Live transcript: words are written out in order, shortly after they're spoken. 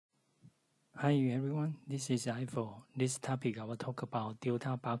Hi everyone, this is Ivo. This topic I will talk about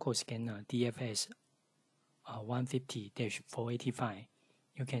Delta Barcode Scanner DFS150-485.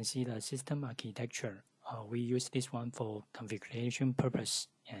 You can see the system architecture. We use this one for configuration purpose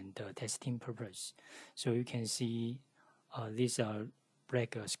and testing purpose. So you can see this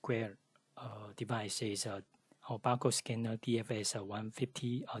black square device is our barcode scanner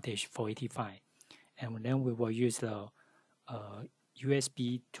DFS150-485. And then we will use the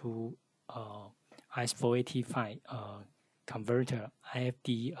USB to IS485 converter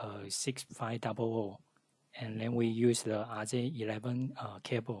IFD 6500, and then we use the RJ11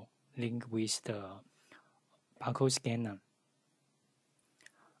 cable linked with the barcode scanner.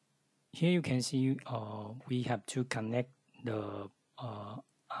 Here you can see we have to connect the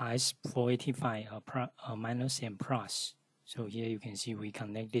IS485 minus and plus. So here you can see we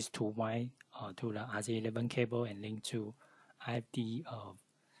connect this two wire to the RJ11 cable and link to IFD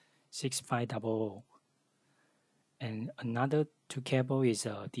 6500, and another two cable is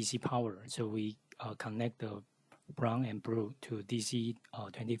DC power. So we connect the brown and blue to DC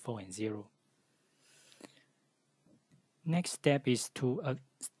 24 and 0. Next step is to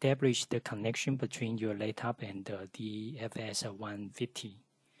establish the connection between your laptop and the DFS150.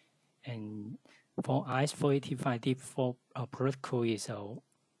 And for IS485 default protocol is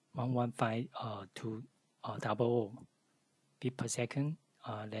 115.200 bit per second.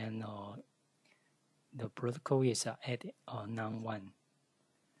 Then the protocol is at non1.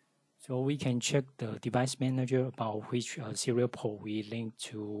 So we can check the device manager about which serial port we link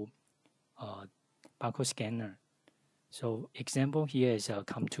to barcode scanner. So example here is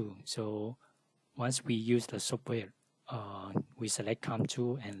COM2. So once we use the software, we select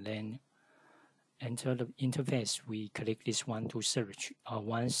COM2 and then enter the interface. We click this one to search.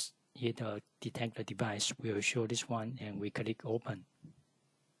 Once it detect the device, we will show this one and we click open.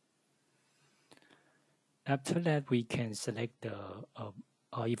 After that, we can select the,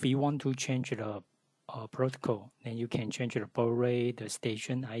 if you want to change the protocol, then you can change the baud rate, the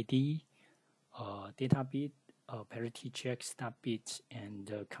station ID, data bit, parity check, start bit, and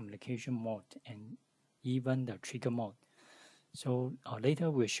the communication mode, and even the trigger mode. So later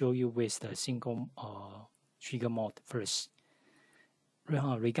we'll show you with the single trigger mode first.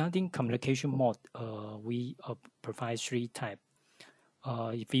 Regarding communication mode, we provide three types.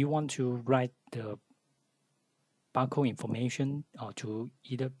 If you want to write the barcode information to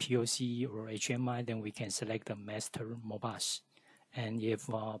either POC or HMI, then we can select the master Modbus. And if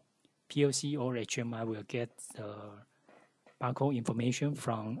POC or HMI will get the barcode information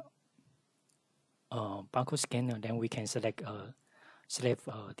from barcode scanner, then we can select slave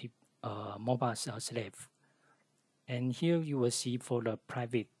Modbus slave. And here you will see for the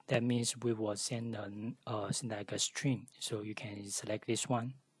private, that means we will send like a string. So you can select this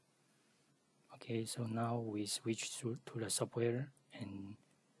one. Okay, so now we switch to the software, and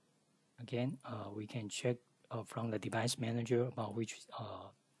again, we can check from the device manager about which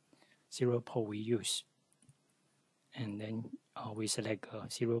serial port we use. And then we select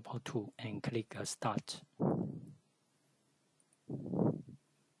serial port 2 and click start.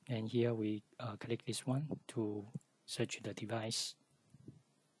 And here we click this one to search the device.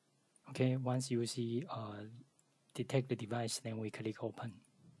 Okay, once you see detect the device, then we click open.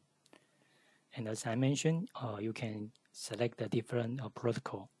 And as I mentioned, you can select the different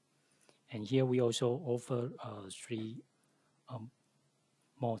protocol. And here we also offer three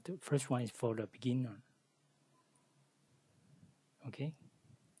modes. First one is for the beginner. Okay.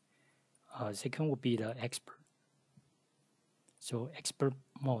 Second would be the expert. So expert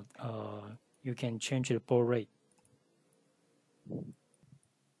mode, you can change the baud rate.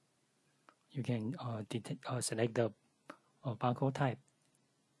 You can select the barcode type,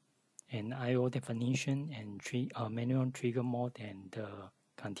 and I/O definition, and manual trigger mode, and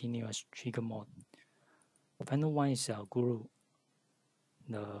continuous trigger mode. Final one is Guru,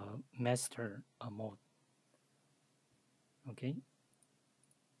 the master mode. Okay,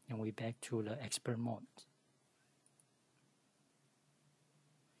 and we back to the expert mode.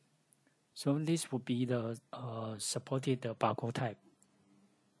 So this would be the supported barcode type.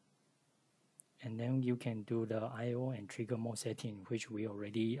 And then you can do the I/O and trigger mode setting, which we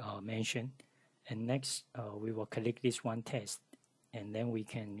already mentioned. And next, we will click this one test. And then we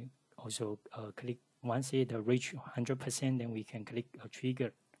can also click, once it reach 100%, then we can click a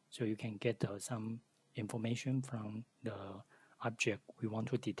trigger. So you can get some information from the object we want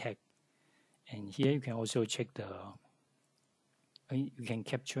to detect. And here you can also check you can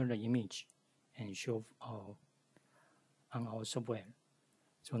capture the image and show on our software.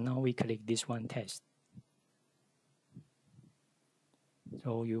 So now we click this one test.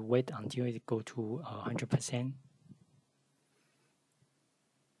 So you wait until it go to 100%.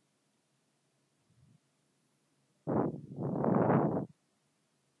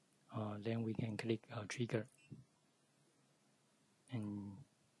 Then we can click trigger, and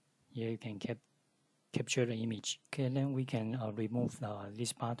here you can capture the image. Okay, then we can remove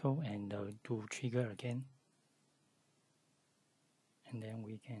this bottle and do trigger again, and then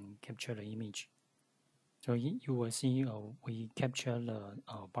we can capture the image. So you will see we capture the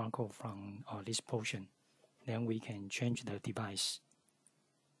barcode from this portion. Then we can change the device.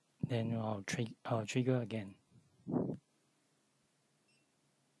 Then trigger again.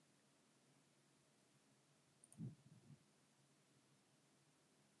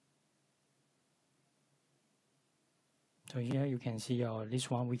 So here you can see this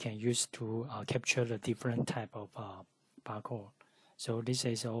one we can use to capture the different type of barcode. So this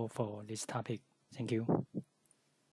is all for this topic. Thank you.